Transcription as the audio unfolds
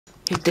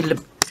Hit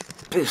the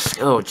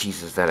oh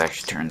Jesus, that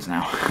actually turns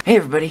now. Hey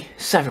everybody,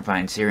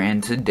 Cypherpines here,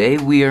 and today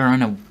we are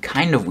on a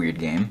kind of weird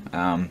game.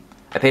 I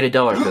paid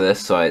 $1 for this,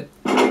 so I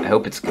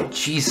hope it's good.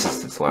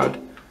 Jesus, it's loud.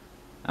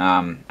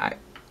 I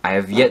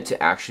have yet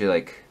to actually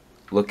like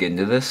look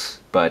into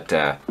this, but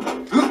I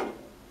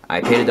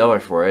paid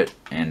 $1 for it,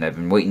 and I've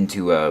been waiting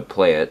to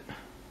play it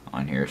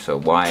on here. So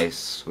WAAAY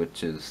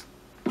switches.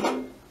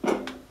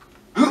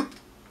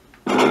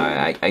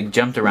 I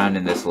jumped around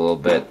in this a little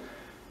bit,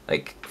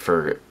 like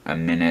for a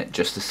minute,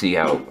 just to see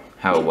how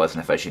it was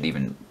and if I should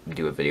even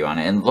do a video on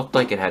it. And it looked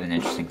like it had an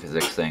interesting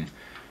physics thing.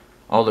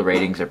 All the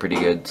ratings are pretty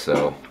good,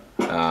 so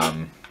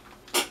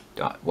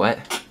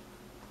what?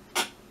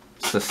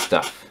 What's the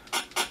stuff?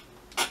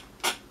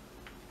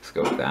 Let's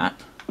go with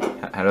that.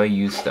 How do I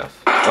use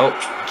stuff? Oh,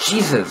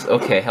 Jesus!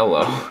 Okay,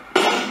 hello.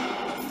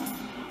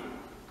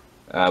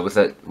 Was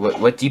that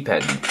what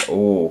D-pad mean?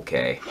 Oh,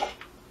 okay.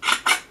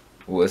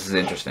 Well, this is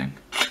interesting.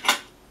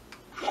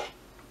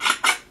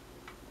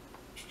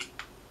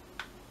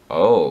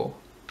 Oh.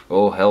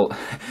 Oh, hell.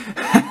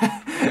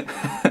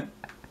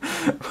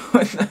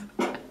 What the?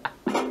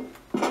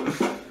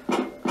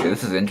 Okay,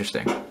 this is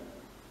interesting.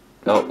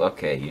 Oh,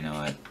 okay, you know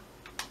what?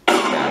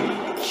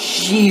 God.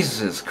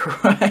 Jesus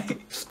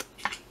Christ.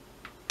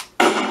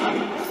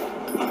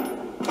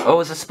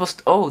 Oh, is it supposed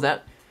to... Oh,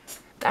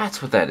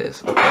 that's what that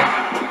is. Okay.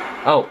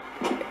 Oh.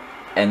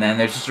 And then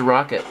there's just a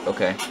rocket.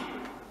 Okay.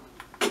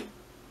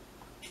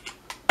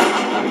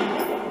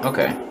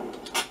 Okay.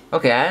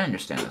 Okay, I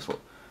understand this one.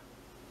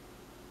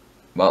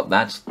 Well,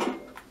 that's...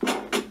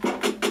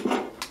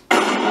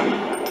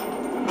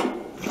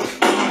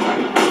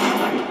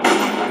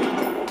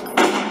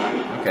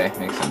 Okay,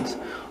 makes sense.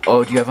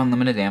 Oh, do you have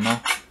unlimited ammo?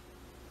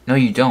 No,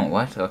 you don't.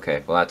 What?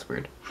 Okay, well, that's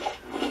weird.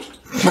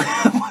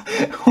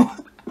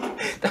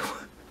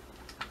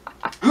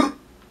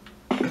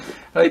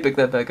 How do you pick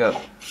that back up?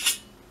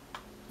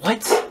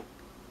 What?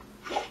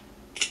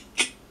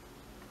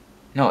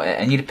 No,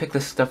 I need to pick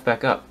this stuff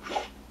back up.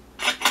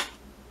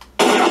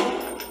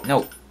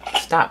 No,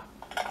 stop.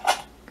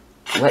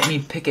 Let me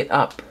pick it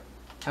up.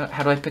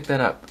 How do I pick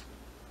that up?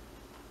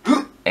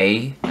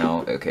 A?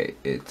 No, okay,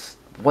 it's...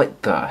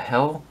 What the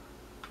hell?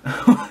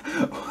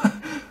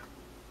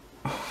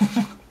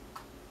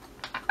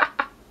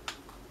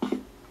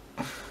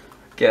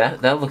 Okay,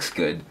 that looks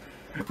good.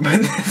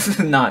 But this is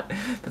not...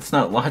 That's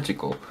not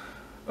logical.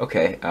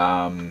 Okay,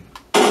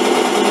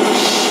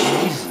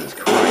 Jesus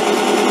Christ.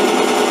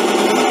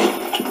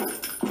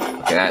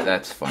 Okay,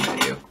 that's fun to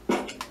do.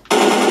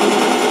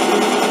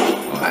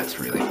 Oh, that's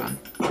really fun.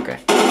 Okay.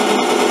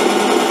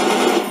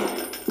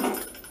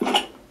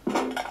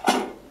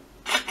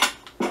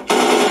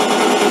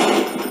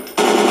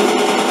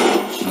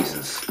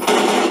 Jesus.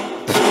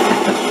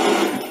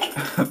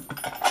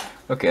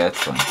 Okay, that's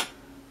fun.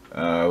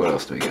 What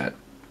else do we got?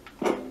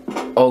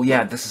 Oh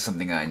yeah, this is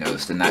something I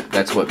noticed, and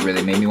that's what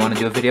really made me want to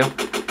do a video.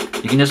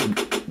 You can just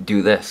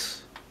do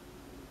this.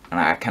 And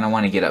I kind of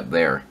want to get up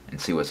there and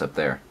see what's up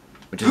there.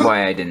 Which is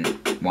why I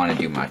didn't want to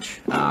do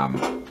much,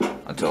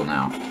 until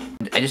now.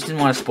 I just didn't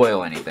want to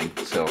spoil anything,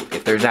 so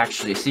if there's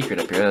actually a secret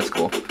up here, that's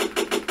cool.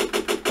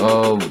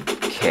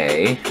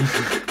 Okay.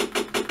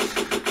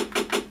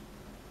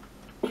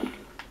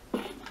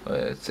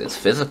 It's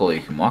physical,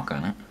 you can walk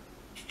on it.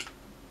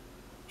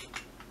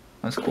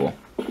 That's cool.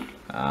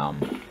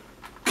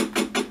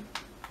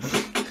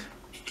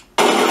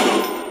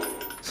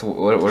 So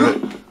what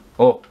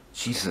oh,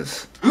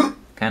 Jesus.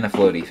 Kind of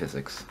floaty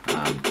physics.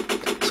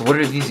 So what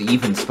are these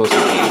even supposed to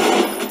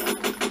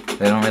be?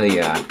 They don't really,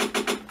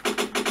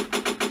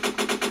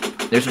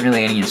 there isn't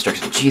really any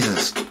instruction.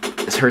 Jesus,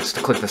 this hurts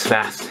to click this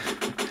fast.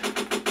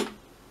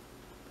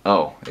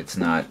 Oh, it's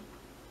not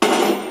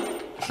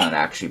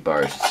actually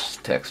bars, it's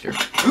just texture.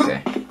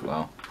 Okay,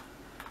 well.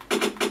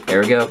 There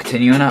we go,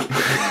 continuing up.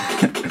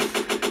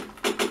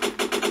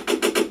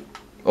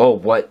 Oh,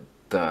 what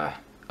the?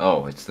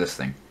 Oh, it's this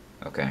thing.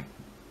 Okay.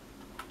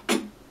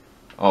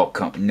 Oh,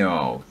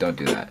 no, don't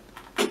do that.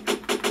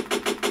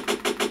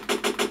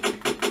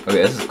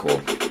 Okay, this is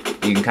cool.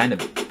 You can kind of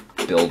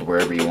build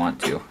wherever you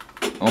want to.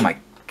 Oh my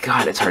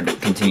god, it's hard to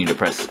continue to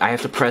press. I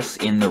have to press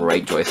in the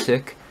right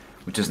joystick,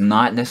 which is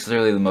not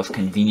necessarily the most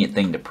convenient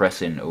thing to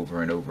press in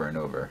over and over and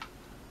over.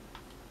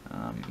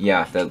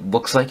 Yeah, that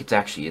looks like it's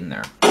actually in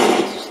there.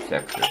 It's just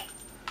texture.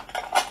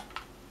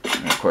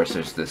 And of course,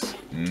 there's this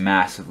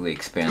massively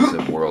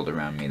expansive world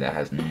around me that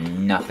has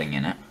nothing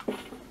in it.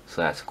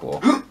 So that's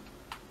cool.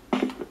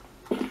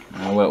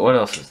 What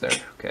else is there?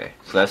 Okay,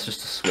 so that's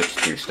just to switch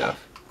through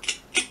stuff.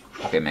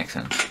 Okay, makes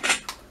sense.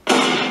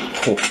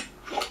 Cool.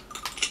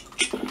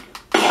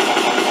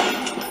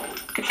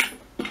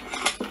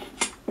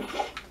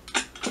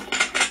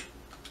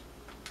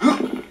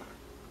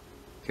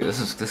 Okay,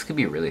 this could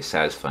be a really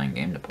satisfying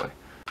game to play.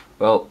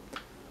 Well,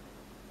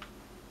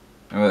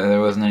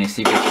 there wasn't any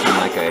secrets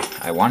like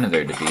I wanted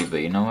there to be, but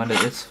you know what?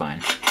 It's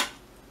fine.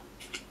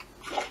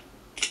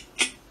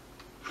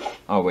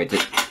 Oh wait,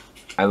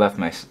 I left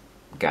my...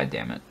 God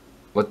damn it.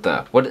 What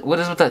the... What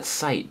is with that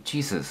sight?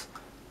 Jesus.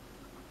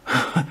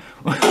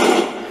 What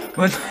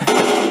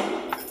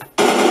the...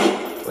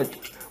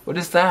 What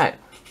is that?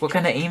 What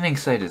kind of aiming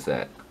sight is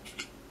that?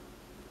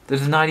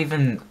 There's not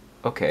even...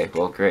 Okay,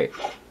 well, great.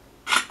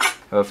 How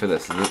about for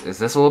this? Is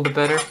this a little bit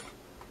better?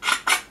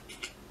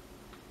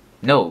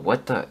 No,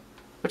 what the...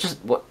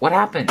 What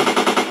happened?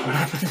 What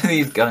happened to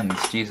these guns?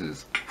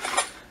 Jesus.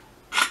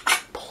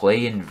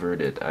 Play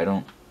inverted. I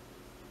don't...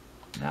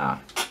 Nah.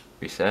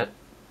 Reset?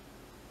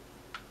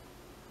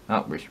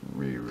 Oh,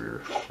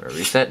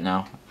 reset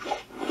now.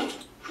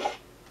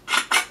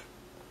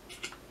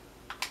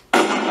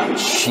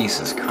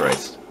 Jesus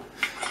Christ.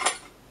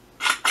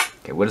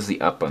 Okay, what does the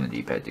up on the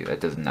D-pad do?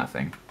 That does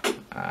nothing.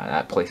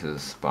 That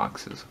places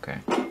boxes, okay.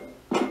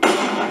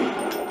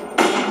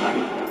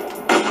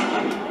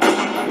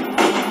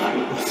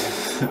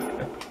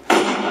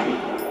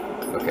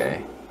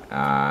 Okay.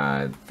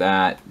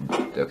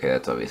 Okay,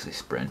 that's obviously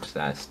sprint.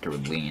 That's to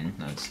lean.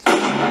 That's to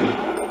lean.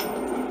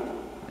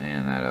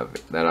 And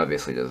that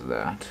obviously does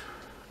that.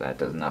 That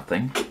does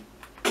nothing.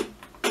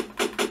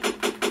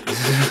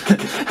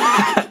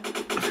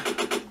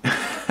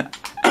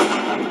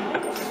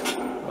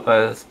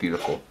 Oh, that's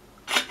beautiful.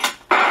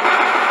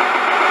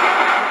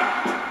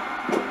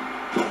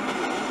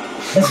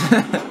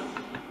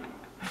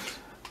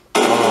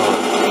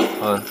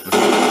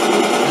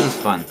 This is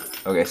fun.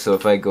 Okay, so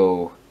if I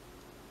go...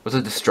 What's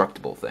a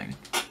destructible thing?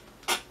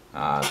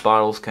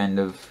 Bottles, kind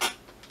of...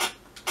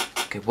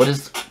 Okay, what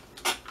is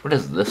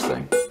this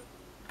thing?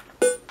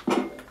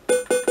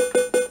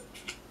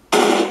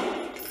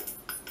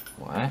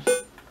 What?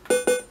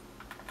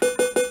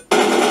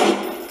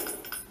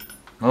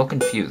 I'm a little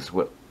confused.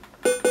 What?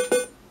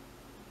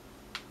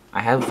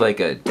 I have like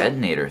a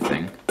detonator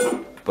thing,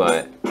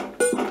 but...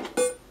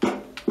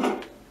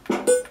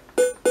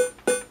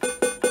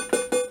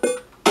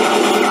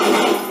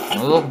 I'm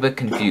a little bit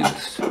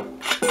confused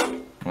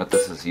what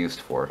this is used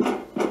for.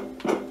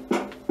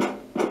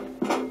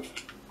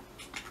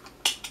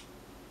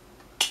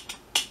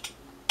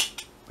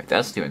 Wait,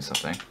 that's doing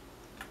something.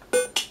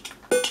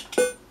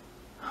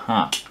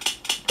 Huh.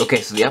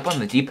 Okay, so the up on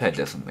the D-pad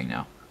does something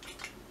now.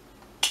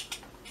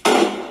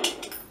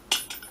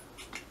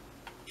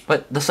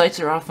 But the sights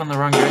are off on the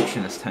wrong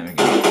direction this time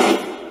again.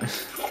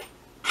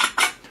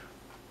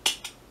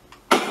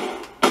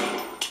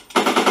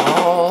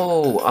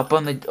 Oh, up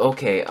on the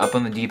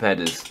D-pad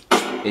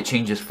it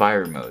changes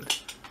fire mode.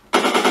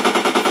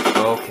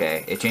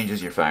 Okay, it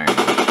changes your fire mode.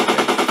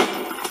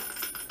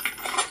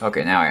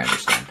 Okay, now I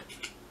understand.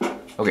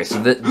 Okay,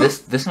 so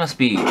this must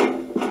be...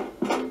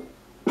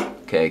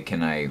 Okay,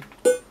 can I...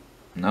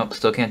 Nope,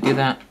 still can't do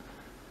that.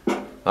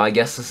 Well, I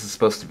guess this is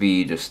supposed to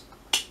be just...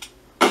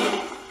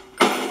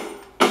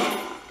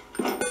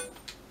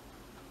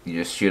 You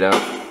just shoot out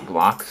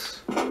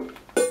blocks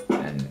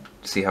and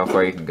see how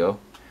far you can go.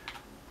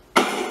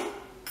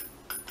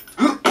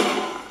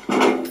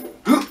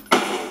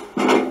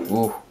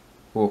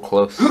 Ooh,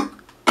 close. Yeah,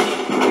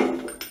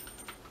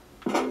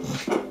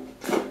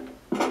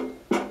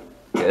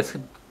 this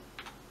could...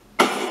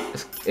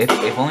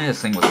 If only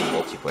this thing was a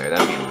multiplayer,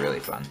 that'd be really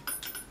fun.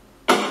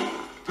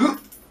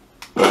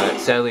 But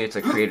sadly, it's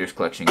a creators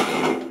collection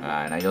game,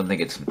 and I don't think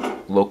it's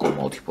local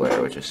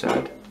multiplayer, which is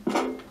sad.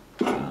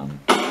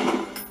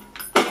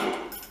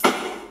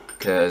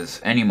 Because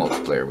any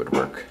multiplayer would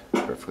work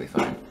perfectly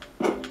fine.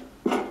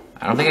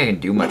 I don't think I can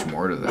do much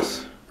more to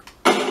this.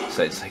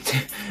 Besides, like,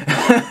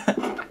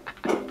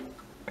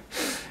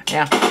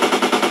 yeah.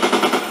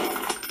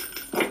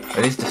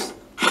 Are these just...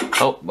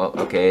 Oh, well,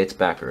 okay, it's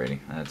back already.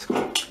 That's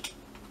cool.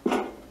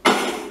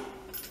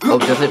 Oh,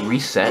 does it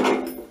reset?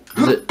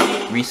 Does it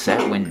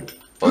reset when...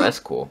 Oh, that's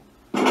cool.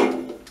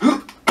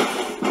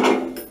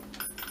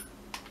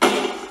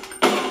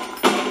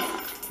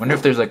 Wonder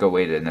if there's like a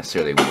way to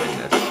necessarily win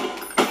this.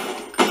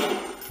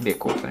 It'd be a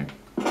cool thing.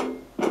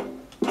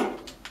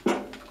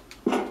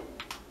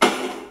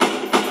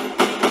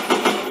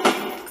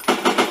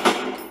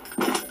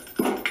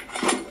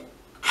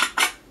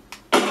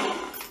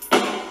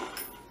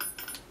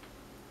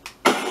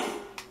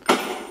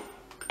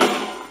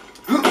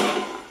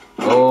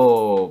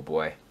 Oh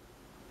boy.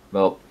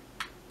 Well,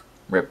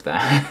 rip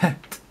that.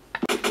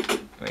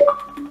 Wait.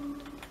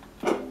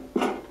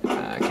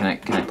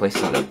 Can I place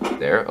it up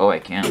there? Oh, I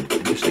can.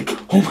 Interesting.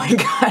 Oh my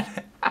god.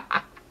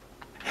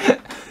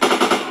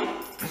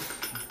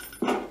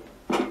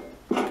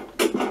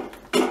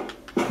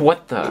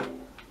 What the?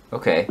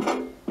 Okay.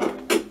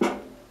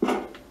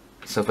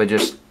 So if I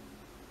just...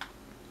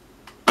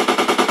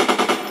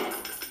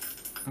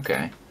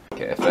 Okay.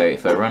 Okay,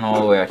 if I run all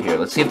the way out here,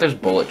 let's see if there's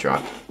bullet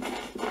drop.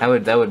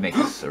 That would make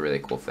this a really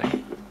cool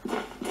thing.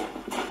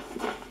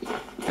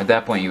 At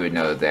that point you would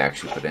know that they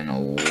actually put in a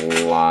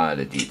lot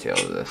of detail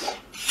to this.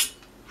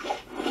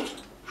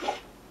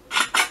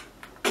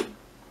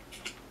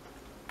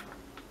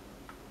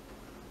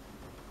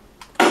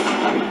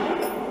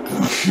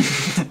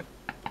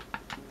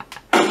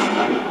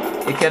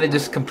 It kind of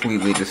just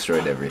completely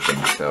destroyed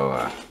everything,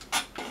 so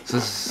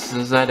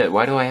is that it?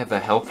 Why do I have a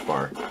health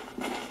bar?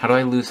 How do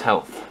I lose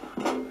health?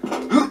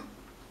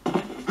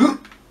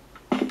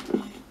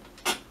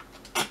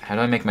 How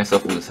do I make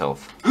myself lose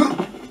health?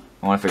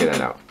 I want to figure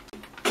that out.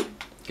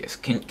 case.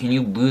 Can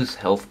you lose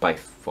health by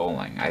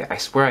falling? I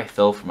swear I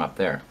fell from up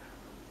there.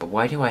 But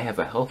why do I have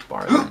a health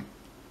bar then?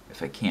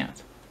 If I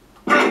can't.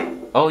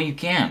 Oh, you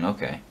can,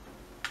 okay.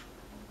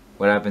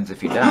 What happens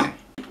if you die?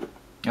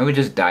 I would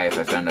just die if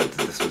I found out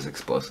that this was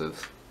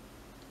explosives.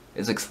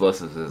 It's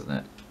explosives, isn't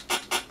it?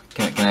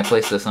 Can I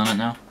place this on it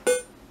now?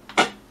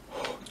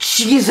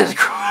 Jesus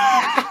Christ!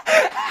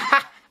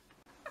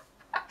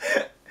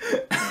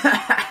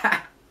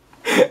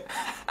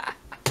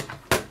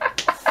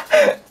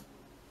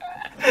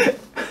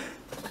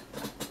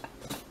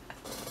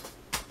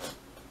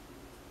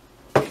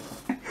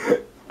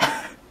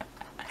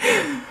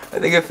 I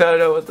think I found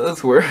out what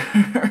those were.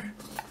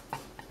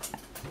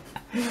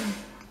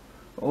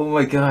 Oh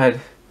my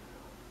god.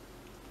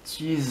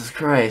 Jesus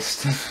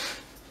Christ.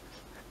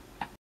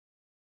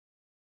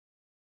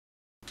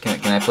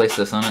 Can I place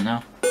this on it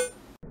now?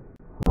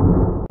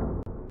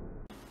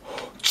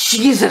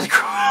 Jesus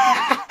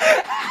Christ!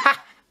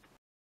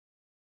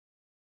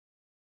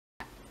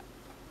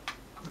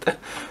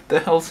 The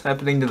hell's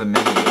happening to the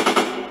menu?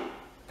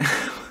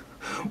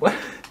 What?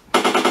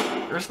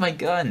 Where's my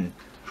gun?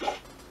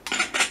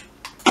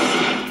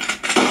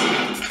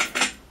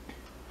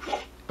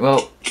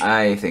 Well,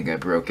 I think I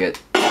broke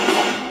it.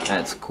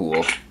 That's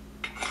cool.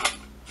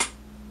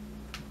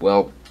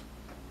 Well,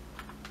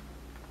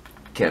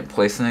 can't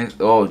place anything.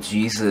 Oh,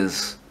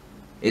 Jesus.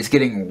 It's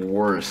getting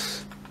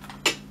worse.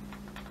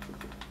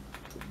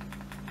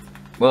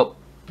 Well,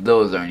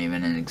 those aren't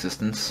even in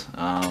existence.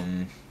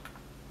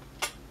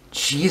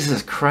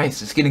 Jesus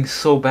Christ, it's getting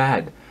so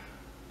bad.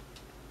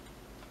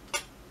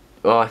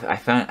 Oh, I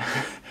found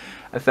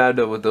I found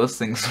out what those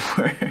things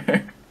were.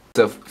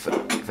 So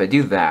if I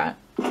do that,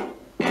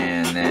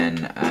 and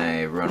then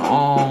I run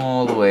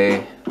all the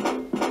way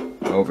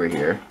over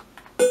here.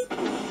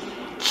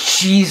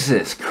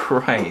 Jesus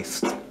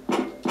Christ!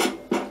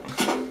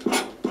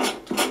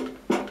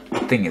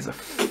 That thing is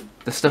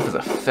this stuff is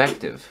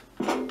effective.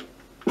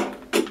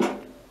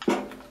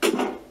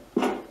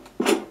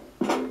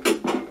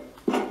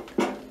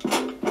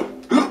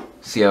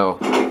 See how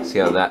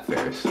that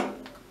fares.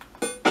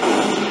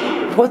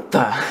 What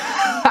the?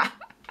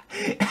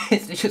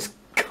 It's just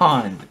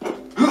gone.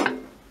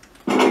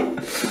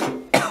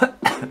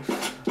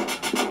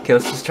 Okay,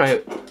 let's just try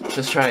it.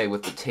 Just try it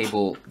with the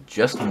table.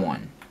 Just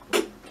one.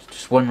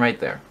 Just one right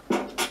there.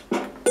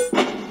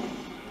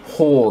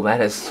 Oh, that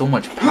has so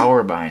much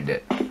power behind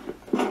it.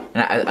 And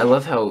I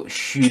love how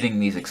shooting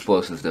these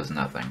explosives does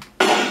nothing.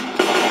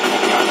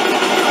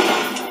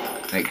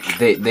 Like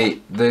the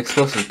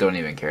explosives don't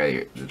even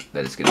care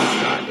that it's gonna be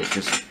shot.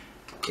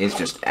 It's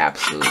just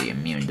absolutely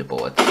immune to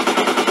bullets.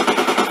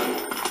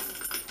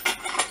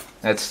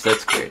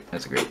 That's great.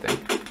 That's a great thing.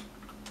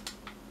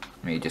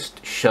 I mean,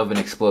 just shove an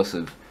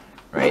explosive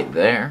right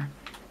there,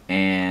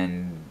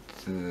 and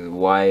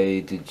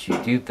why did you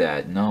do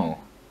that? No.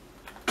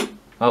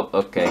 Oh,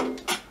 okay.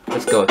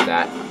 Let's go with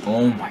that.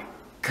 Oh my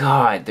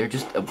God, they're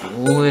just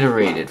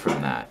obliterated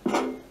from that.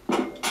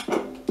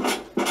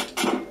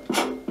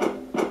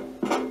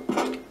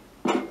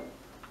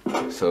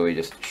 So we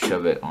just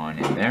shove it on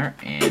in there,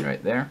 and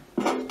right there,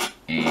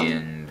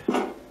 and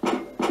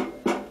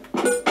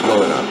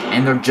blow it up,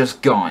 and they're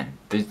just gone.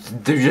 They're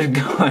just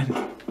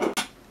gone.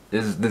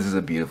 This is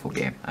a beautiful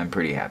game. I'm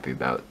pretty happy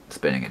about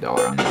spending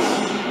 $1 on this.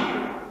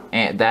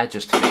 And that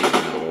just faded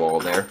into the wall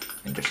there,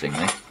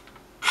 interestingly.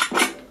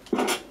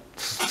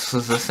 So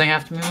does this thing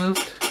have to be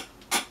moved?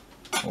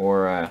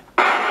 Or,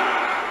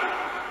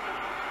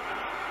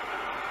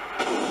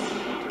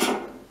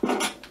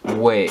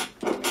 wait.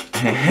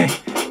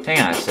 Hang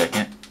on a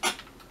second.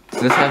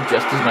 Does this have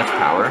just as much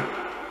power?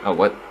 Oh,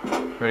 what?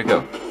 Where'd it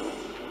go?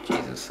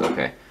 Jesus,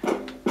 okay.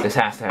 This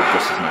has to have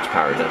just as much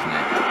power, doesn't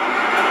it?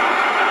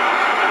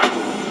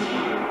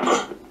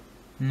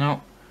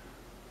 No.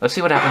 Let's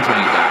see what happens when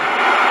you die.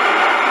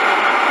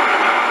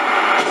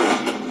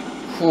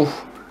 Whew.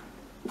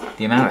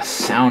 The amount of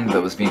sound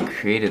that was being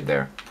created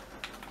there.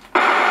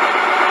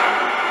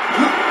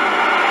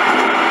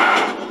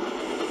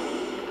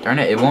 Darn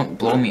it, it won't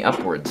blow me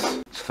upwards.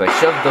 So if I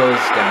shove those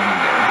down in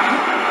there...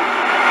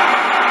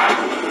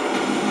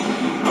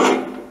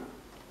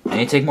 I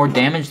need to take more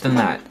damage than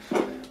that.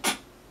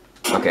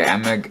 Okay,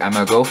 I'm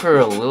gonna go for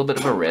a little bit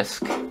of a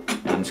risk. And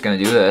I'm just gonna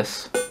do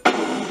this.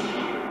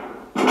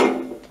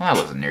 Well,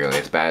 that wasn't nearly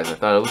as bad as I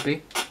thought it would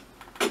be.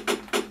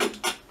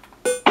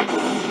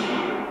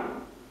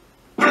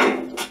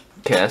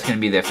 Okay, that's gonna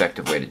be the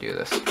effective way to do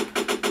this.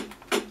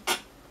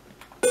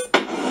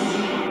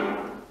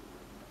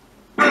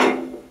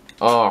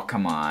 Oh,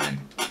 come on.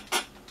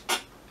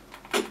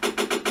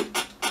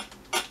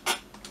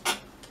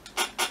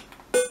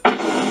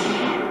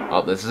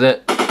 Oh, this is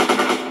it.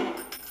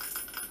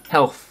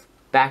 Health.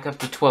 Back up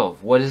to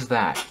 12. What is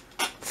that?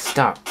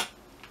 Stop.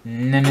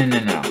 No.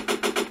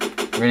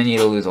 We're gonna need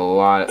to lose a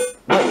lot.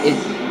 What?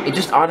 It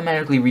just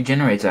automatically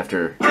regenerates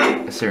after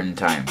a certain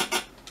time.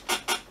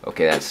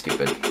 Okay, that's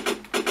stupid.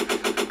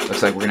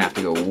 Looks like we're gonna have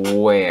to go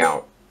way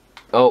out.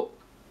 Oh,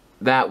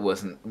 that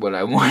wasn't what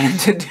I wanted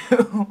to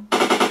do.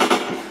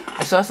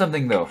 I saw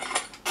something though.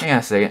 Hang on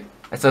a second.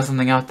 I saw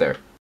something out there.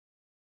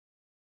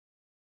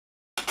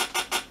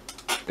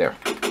 There.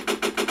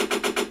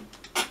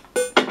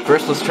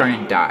 First, let's try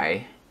and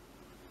die.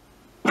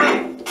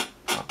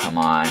 Oh, come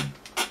on.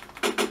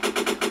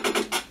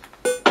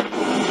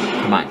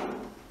 Come on.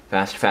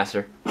 Faster,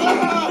 faster.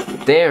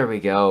 There we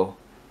go.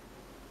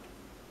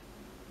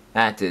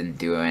 That didn't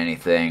do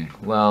anything.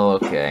 Well,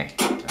 okay.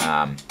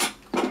 Now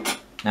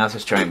let's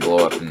just try and blow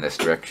up in this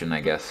direction,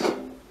 I guess.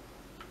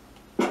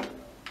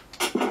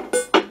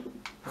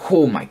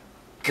 Oh my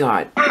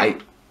god,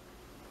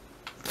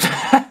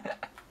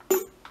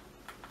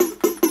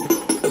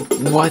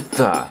 What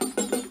the?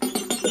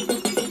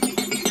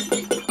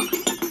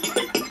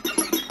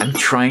 I'm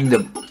trying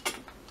to...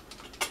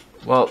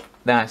 Well,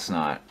 that's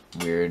not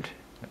weird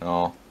at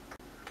all.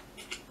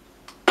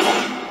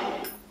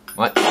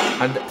 What?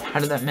 How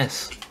did that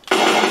miss?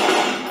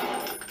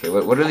 Okay,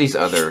 what are these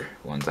other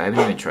ones? I haven't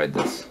even tried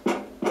this.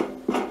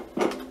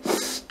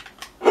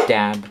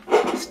 Stab.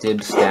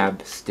 Stib, stab,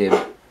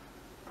 stib.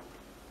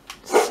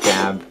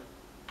 Stab.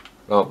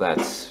 Well,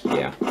 that's...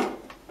 yeah.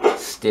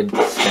 Stib,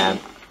 stab.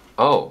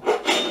 Oh.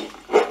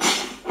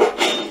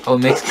 Oh,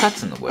 it makes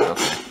cuts in the wood,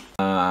 okay.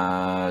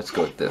 Let's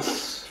go with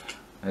this.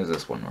 How does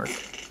this one work?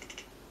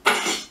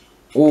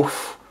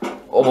 Oof.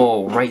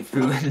 Oh, right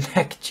through the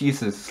neck,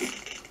 Jesus.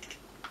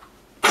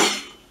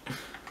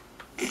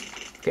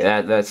 Okay,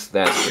 that's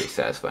pretty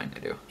satisfying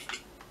to do.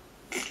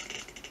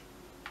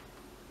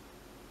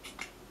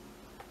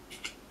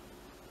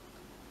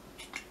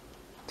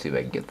 Let's see if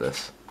I can get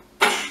this.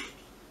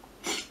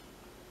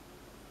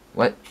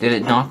 What? Did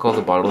it knock all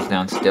the bottles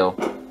down still?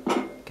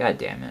 God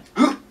damn it.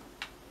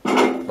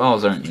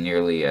 Bottles aren't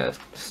nearly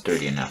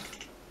sturdy enough.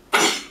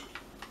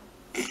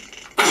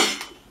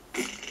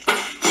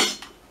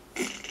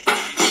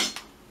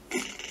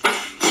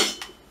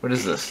 What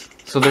is this?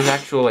 So there's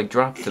actual, like,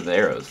 drop to the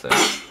arrows then.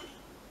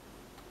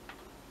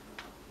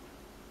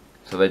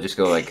 So they just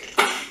go like...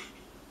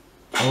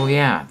 Oh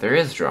yeah, there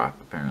is drop,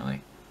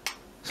 apparently.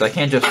 So I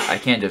can't just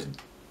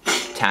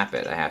tap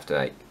it. I have to,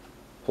 like,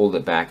 hold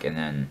it back and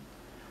then...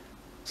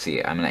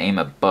 See, I'm gonna aim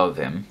above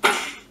him.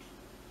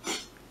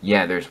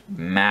 Yeah, there's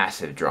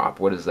massive drop.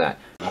 What is that?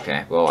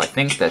 Okay, well, I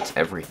think that's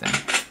everything.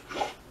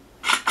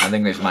 I don't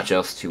think there's much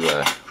else to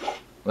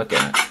look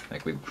at.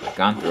 Like, we've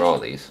gone through all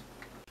these.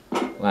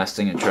 Last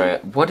thing to try.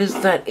 What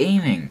is that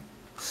aiming?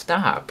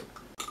 Stop.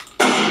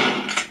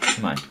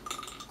 Come on.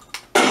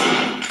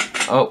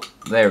 Oh,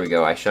 there we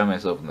go. I shot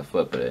myself in the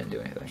foot, but I didn't do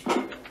anything.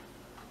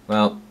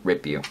 Well,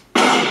 rip you.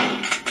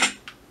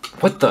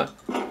 What the?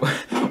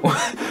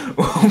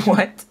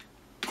 What?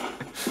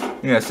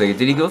 Hang on a second.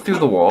 Did he go through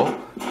the wall?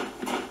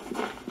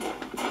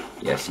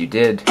 Yes, you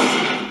did.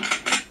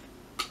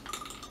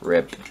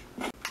 Rip.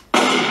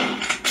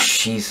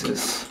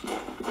 Jesus.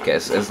 Okay,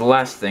 as the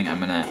last thing,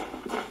 I'm gonna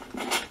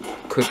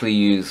quickly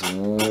use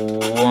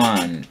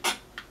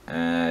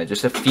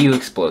just a few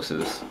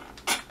explosives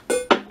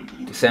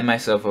to send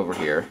myself over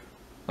here.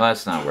 Well,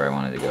 that's not where I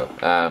wanted to go.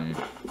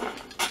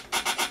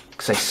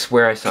 Because I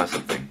swear I saw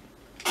something.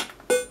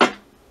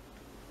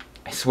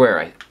 I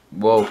swear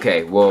Whoa,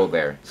 okay, whoa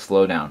there.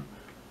 Slow down.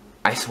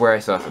 I swear I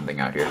saw something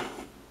out here.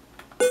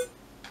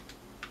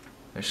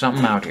 There's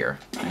something out here.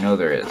 I know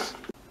there is.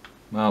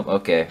 Well,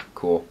 okay,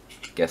 cool.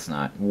 Guess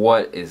not.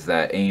 What is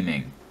that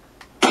aiming?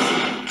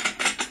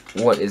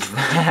 What is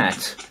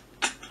that?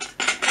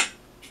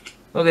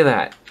 Look at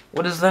that.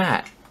 What is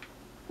that?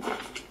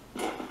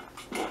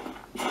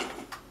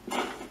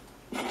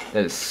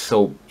 That is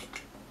so...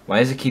 Why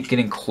does it keep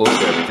getting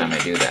closer every time I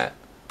do that?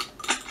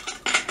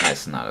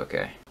 That's not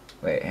okay.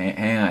 Wait,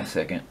 hang on a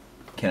second.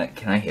 Can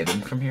I hit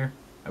him from here?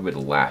 I would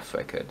laugh if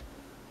I could.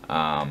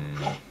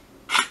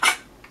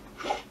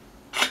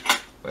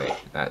 Wait,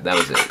 that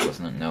was it,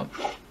 wasn't it? No.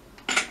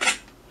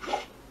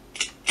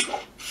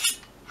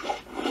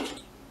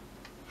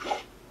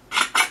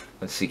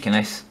 Let's see, can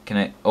I,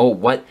 oh,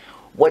 what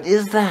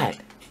is that?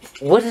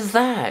 What is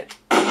that?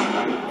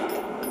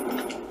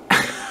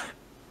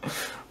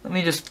 Let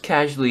me just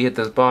casually hit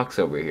this box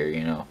over here,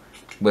 you know,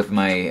 with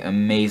my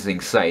amazing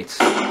sights.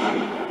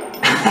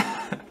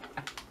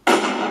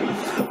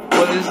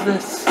 What is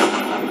this?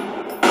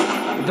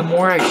 The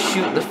more I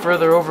shoot, the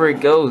further over it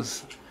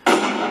goes.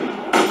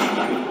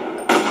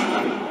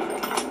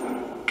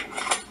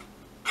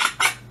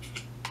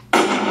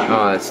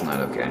 Oh, that's not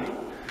okay.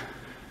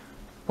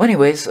 Well,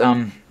 anyways,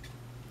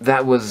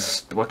 that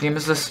was, what game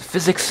is this?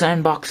 Physics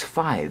Sandbox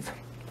 5.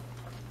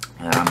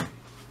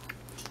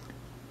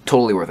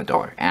 Totally worth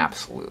 $1,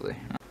 absolutely.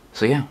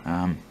 So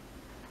yeah,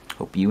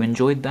 hope you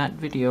enjoyed that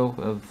video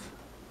of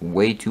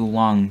way too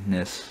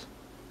longness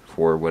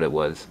for what it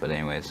was. But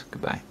anyways,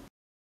 goodbye.